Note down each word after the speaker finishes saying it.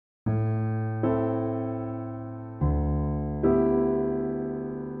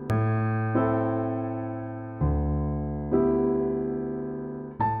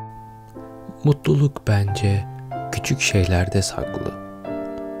Mutluluk bence küçük şeylerde saklı.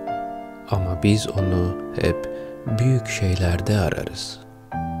 Ama biz onu hep büyük şeylerde ararız.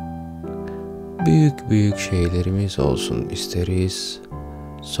 Büyük büyük şeylerimiz olsun isteriz.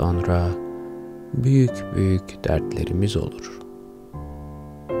 Sonra büyük büyük dertlerimiz olur.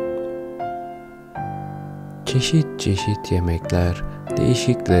 Çeşit çeşit yemekler,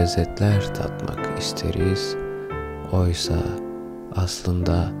 değişik lezzetler tatmak isteriz. Oysa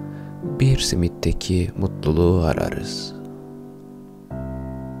aslında bir simitteki mutluluğu ararız.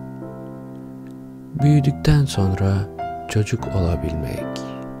 Büyüdükten sonra çocuk olabilmek,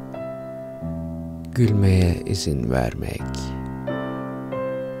 gülmeye izin vermek,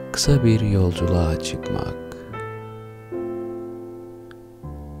 kısa bir yolculuğa çıkmak,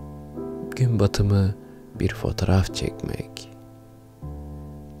 gün batımı bir fotoğraf çekmek,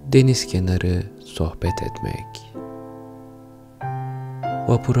 deniz kenarı sohbet etmek,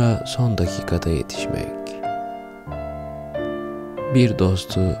 vapura son dakikada yetişmek, bir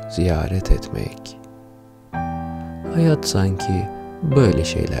dostu ziyaret etmek. Hayat sanki böyle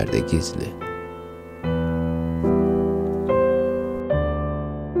şeylerde gizli.